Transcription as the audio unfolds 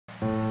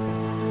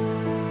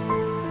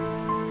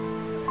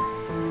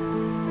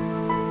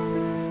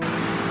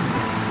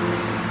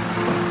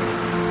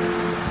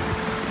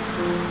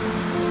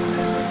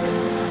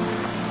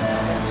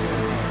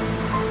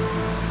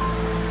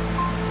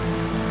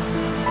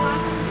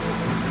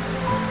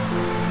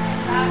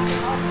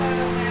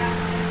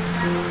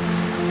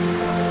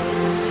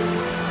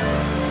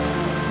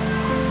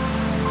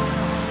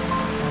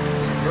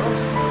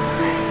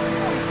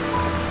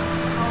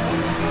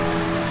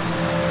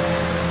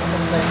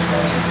22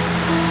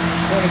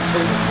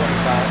 to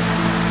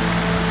 25.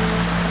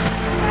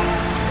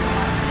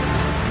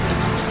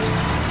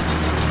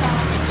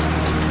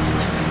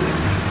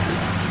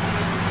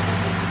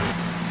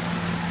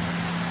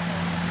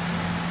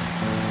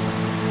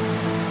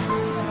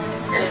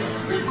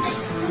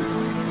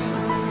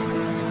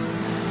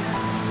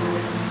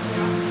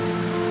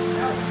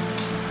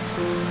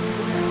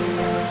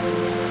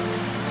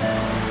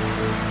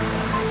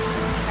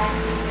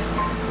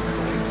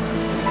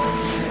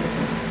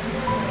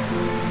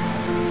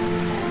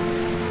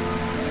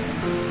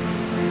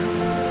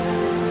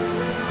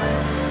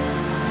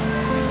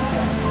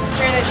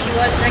 She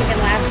was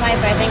drinking last night,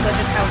 but I think with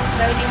just how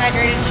so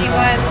dehydrated she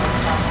was,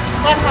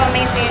 plus how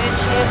emaciated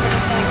she is, we're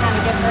just going to kind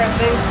of give her a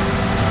boost,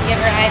 give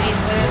her IV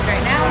fluids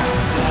right now,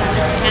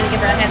 just to kind of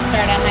give her a head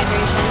start on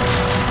hydration.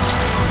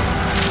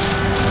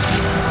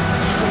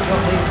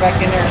 We'll leave it back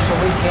in there so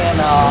we can,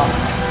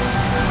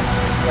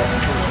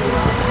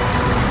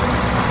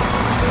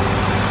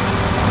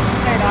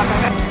 There, Doc,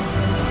 okay.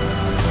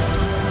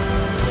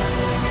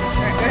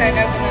 Alright, go ahead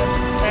and open those.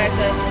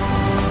 That's it.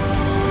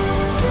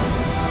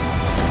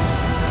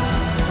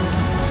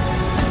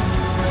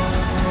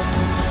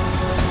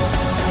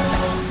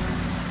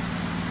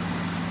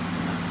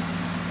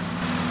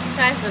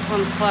 This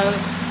one's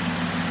closed.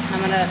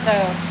 So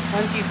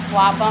once you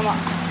swap them,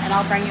 and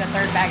I'll bring you a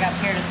third bag up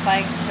here to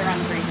Spike to run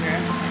 3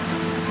 through.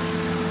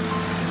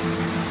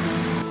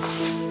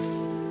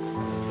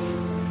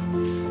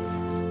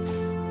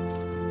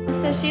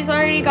 So she's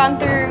already gone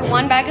through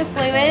 1 bag of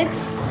fluids.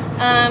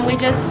 We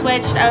just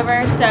switched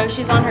over, so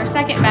she's on her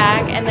 2nd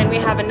bag, and then we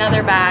have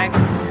another bag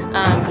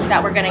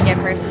that we're gonna give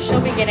her. So she'll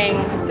be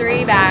getting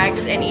 3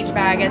 bags, and each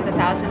bag is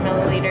 1,000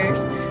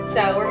 milliliters.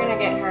 So we're gonna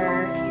get her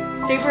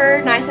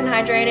super nice and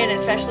hydrated,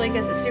 especially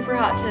because it's super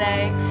hot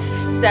today.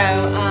 So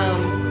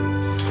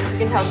you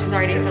can tell she's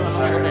already feeling a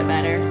little bit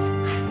better.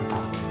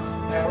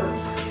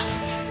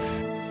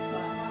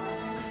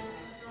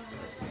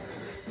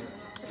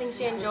 I think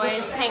she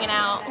enjoys hanging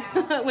out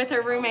with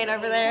her roommate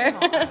over there.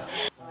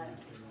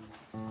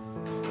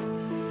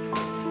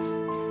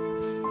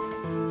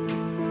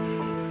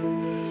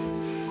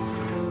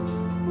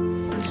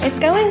 It's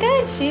going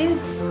good.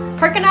 She's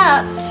perking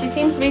up. She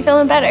seems to be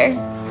feeling better.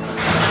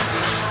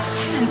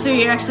 And so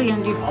you're actually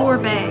going to do 4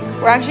 bags.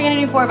 We're actually going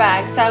to do 4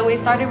 bags. So we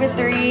started with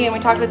 3 and we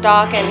talked with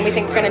Doc, and we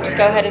think we're going to just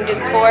go ahead and do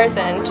the 4th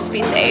and just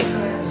be safe.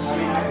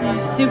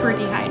 Super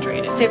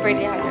dehydrated. Super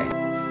dehydrated.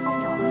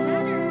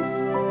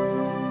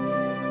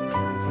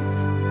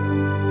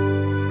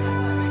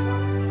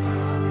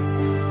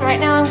 So right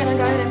now I'm going to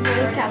go ahead and put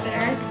this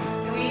catheter.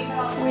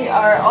 We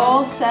are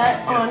all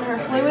set on her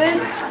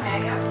fluids.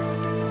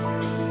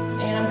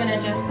 And I'm going to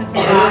just put some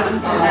gauze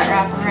and some that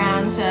wrap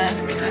around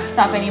to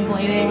stop any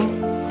bleeding.